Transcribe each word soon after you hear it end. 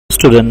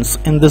students,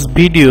 in this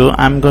video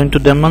I am going to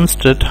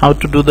demonstrate how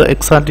to do the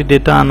XRD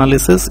data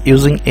analysis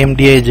using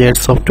MDI JADE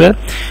software.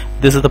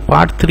 This is the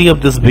part 3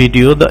 of this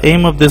video. The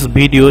aim of this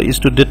video is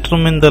to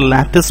determine the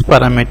lattice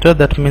parameter,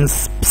 that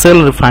means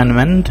cell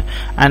refinement,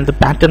 and the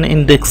pattern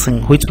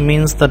indexing, which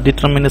means the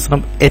determination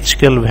of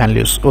HQL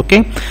values.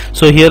 Okay,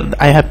 so here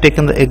I have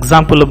taken the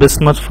example of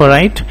bismuth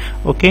ferrite.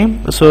 Okay,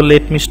 so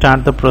let me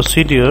start the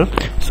procedure.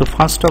 So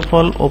first of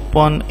all,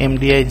 open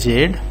MDI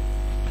JADE,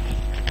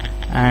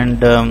 and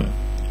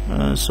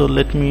so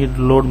let me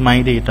load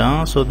my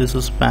data. So this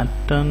is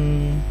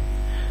pattern,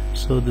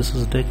 so this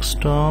is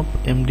desktop,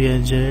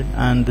 MDI JADE,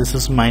 and this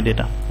is my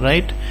data,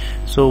 right?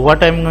 So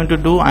what I'm going to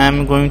do, I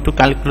am going to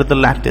calculate the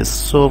lattice.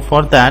 So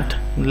for that,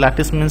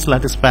 lattice means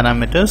lattice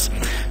parameters.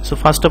 So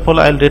first of all,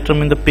 I'll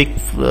determine the peak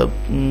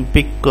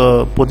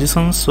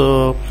positions.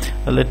 So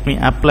let me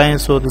apply.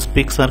 So these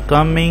peaks are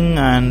coming,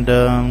 and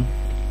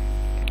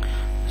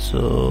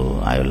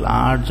so I will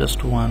add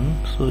just one.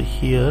 So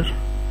here,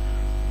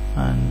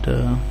 and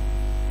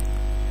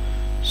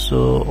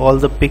so all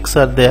the peaks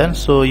are there.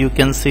 So you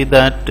can see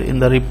that in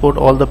the report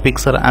all the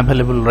peaks are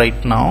available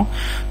right now.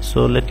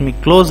 So let me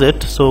close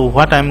it. So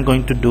what I'm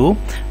going to do,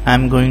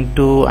 I'm going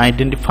to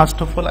identify,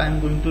 first of all I'm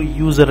going to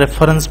use a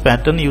reference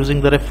pattern. Using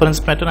the reference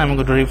pattern, I'm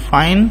going to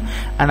refine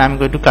and I'm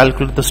going to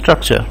calculate the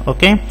structure.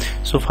 Okay,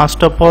 so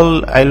first of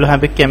all I'll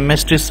have a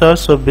chemistry search.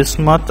 So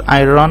bismuth,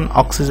 iron,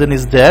 oxygen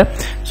is there.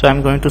 So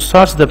I'm going to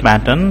search the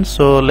pattern.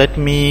 So let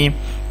me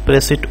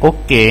press it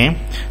OK.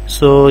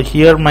 So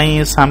here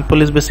my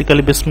sample is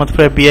basically bismuth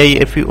ferrite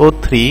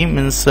BiFeO3,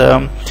 means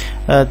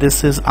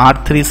this is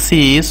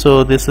R3C.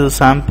 so this is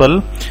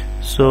sample.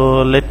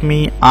 So let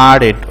me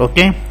add it.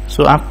 Okay,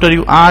 so after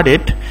you add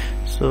it,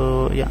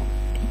 so yeah,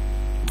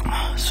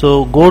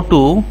 so go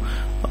to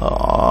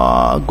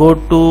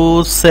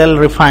cell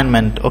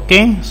refinement.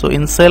 Okay, so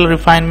in cell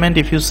refinement,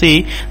 if you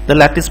see the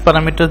lattice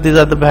parameters, these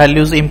are the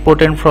values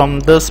imported from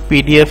this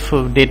PDF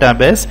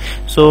database.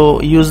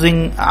 So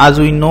using, as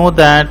we know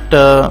that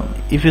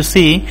if you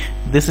see,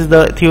 this is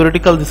the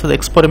theoretical, this is the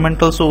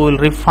experimental, so we will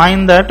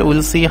refine that. We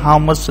will see how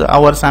much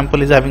our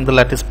sample is having the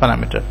lattice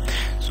parameter.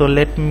 So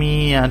let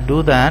me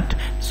do that.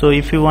 So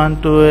if you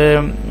want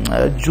to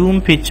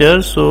zoom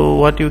feature, so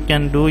what you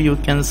can do, you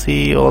can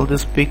see all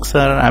these peaks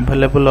are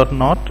available or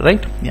not,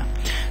 right? Yeah,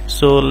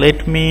 so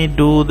let me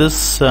do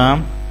this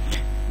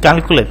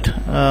calculate,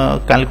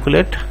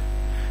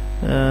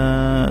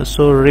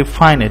 so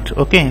refine it.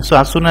 Okay, so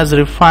as soon as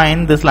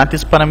refine, this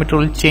lattice parameter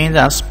will change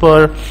as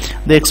per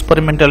the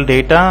experimental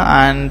data,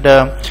 and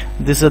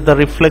this is the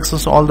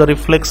reflections, all the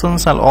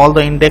reflections and all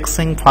the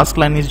indexing. First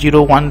line is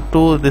 0, 1,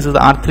 2. This is the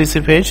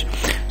R3C page.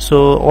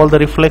 So all the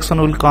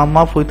reflection will come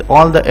up with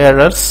all the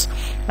errors,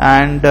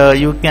 and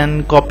you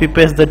can copy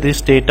paste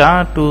this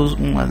data to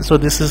so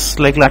this is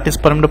like lattice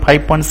parameter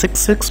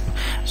 5.66.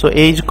 so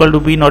A is equal to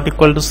B, not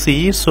equal to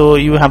C. So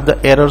you have the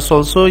errors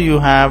also, you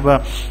have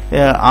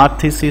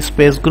R3C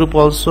space group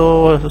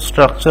also,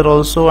 structure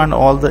also, and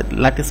all the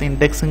lattice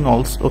indexing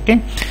also.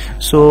 Okay,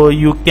 so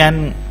you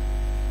can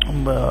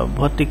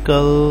vertical.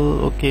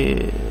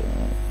 Okay,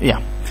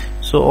 yeah,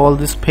 so all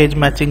these page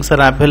matchings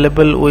are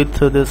available with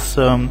this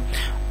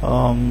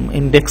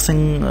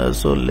indexing.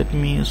 So let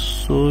me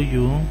show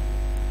you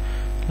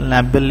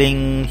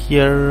labeling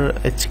here,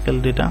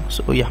 HQL data.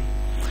 So yeah,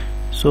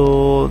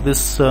 so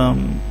this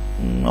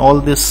all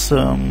this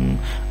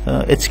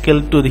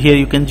HQL to here,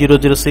 you can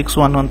 006,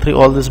 113,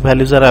 all these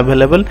values are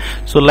available.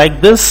 So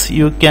like this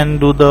you can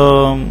do the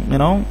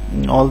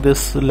all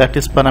this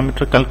lattice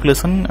parameter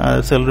calculation,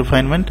 cell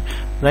refinement,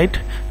 right?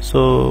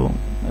 So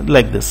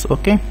like this.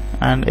 Okay,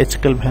 and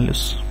HQL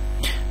values.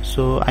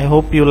 So I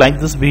hope you like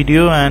this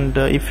video, and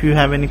if you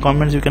have any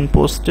comments you can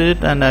post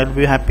it, and I'll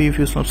be happy if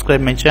you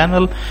subscribe my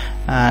channel.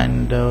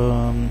 And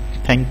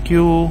thank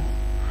you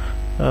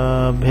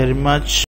very much.